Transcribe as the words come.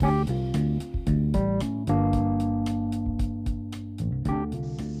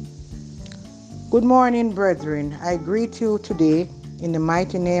Good morning, brethren. I greet you today in the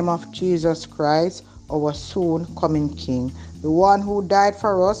mighty name of Jesus Christ, our soon coming King, the one who died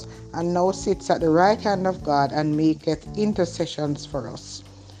for us and now sits at the right hand of God and maketh intercessions for us.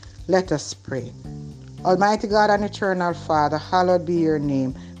 Let us pray. Almighty God and eternal Father, hallowed be your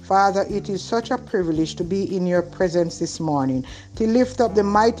name. Father, it is such a privilege to be in your presence this morning, to lift up the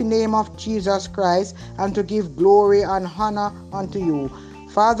mighty name of Jesus Christ and to give glory and honor unto you.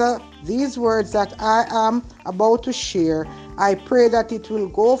 Father, these words that I am about to share, I pray that it will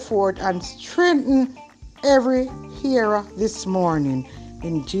go forth and strengthen every hearer this morning.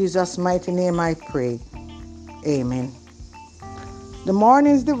 In Jesus' mighty name I pray. Amen. The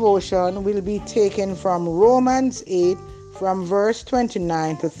morning's devotion will be taken from Romans 8 from verse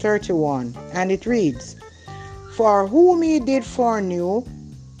 29 to 31, and it reads, For whom he did foreknow,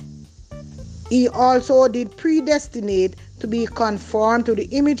 he also did predestinate to be conformed to the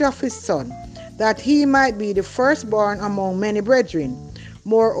image of his Son, that he might be the firstborn among many brethren.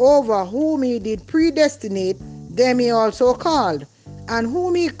 Moreover, whom he did predestinate, them he also called, and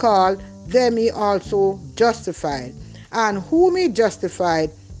whom he called, them he also justified, and whom he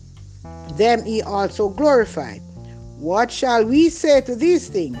justified, them he also glorified. What shall we say to these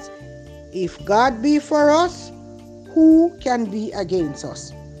things? If God be for us, who can be against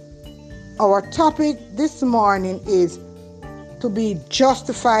us? Our topic this morning is to be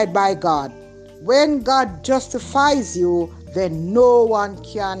justified by God. When God justifies you, then no one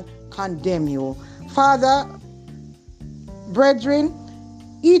can condemn you. Father, brethren,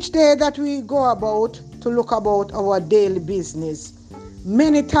 each day that we go about to look about our daily business,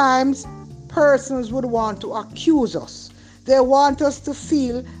 many times persons would want to accuse us. They want us to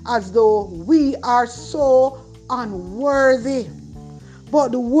feel as though we are so unworthy.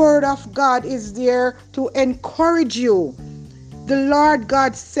 But the word of God is there to encourage you. The Lord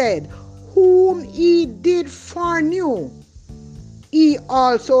God said, whom he did foreknow, he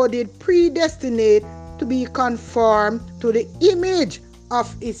also did predestinate to be conformed to the image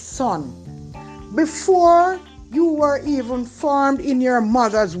of his Son. Before you were even formed in your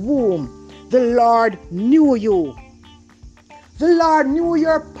mother's womb, the Lord knew you. The Lord knew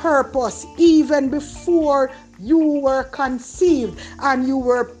your purpose even before you were conceived, and you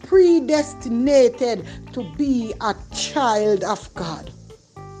were predestinated to be a child of God.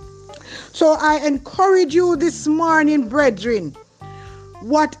 So I encourage you this morning, brethren,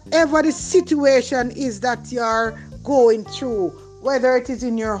 whatever the situation is that you are going through, whether it is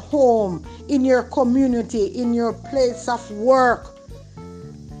in your home, in your community, in your place of work,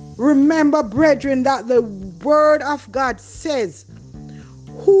 remember, brethren, that the word of God says,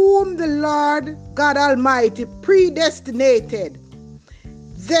 whom the Lord God Almighty predestinated,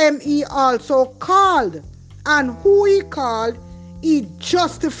 them he also called, and who he called, he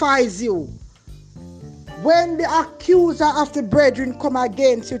justifies you. When the accuser of the brethren come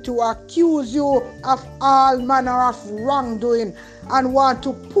against you to accuse you of all manner of wrongdoing and want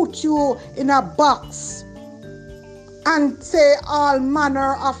to put you in a box and say all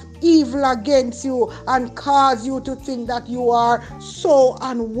manner of evil against you and cause you to think that you are so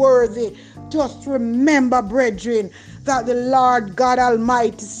unworthy, just remember, brethren, that the Lord God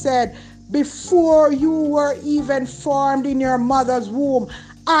Almighty said, before you were even formed in your mother's womb,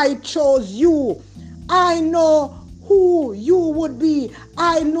 I chose you. I know who you would be.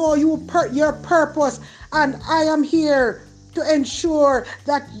 I know your purpose, and I am here to ensure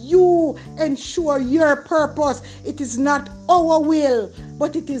that you ensure your purpose. It is not our will,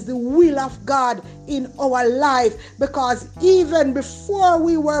 but it is the will of God in our life, because even before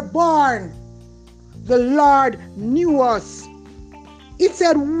we were born, the Lord knew us. It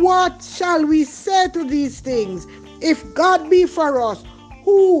said, what shall we say to these things? If God be for us,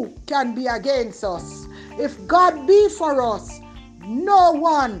 who can be against us? If God be for us, no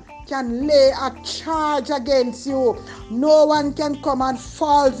one can lay a charge against you. No one can come and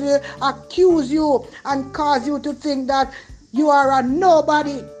falsely accuse you and cause you to think that you are a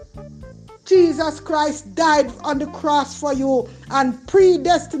nobody. Jesus Christ died on the cross for you and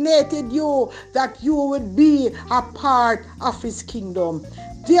predestinated you that you would be a part of his kingdom.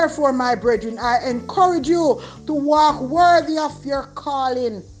 Therefore, my brethren, I encourage you to walk worthy of your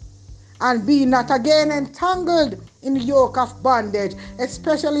calling and be not again entangled in the yoke of bondage,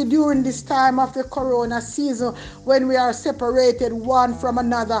 especially during this time of the corona season when we are separated one from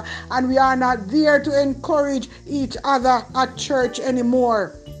another and we are not there to encourage each other at church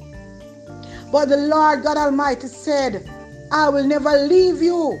anymore. But the Lord God Almighty said, I will never leave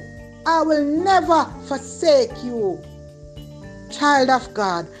you. I will never forsake you. Child of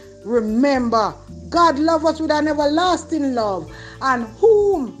God, remember, God loves us with an everlasting love, and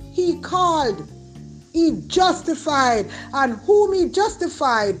whom he called, He justified, and whom he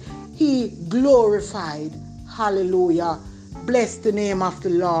justified, he glorified. Hallelujah. Bless the name of the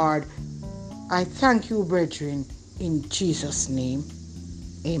Lord. I thank you, brethren, in Jesus' name.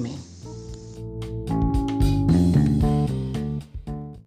 Amen.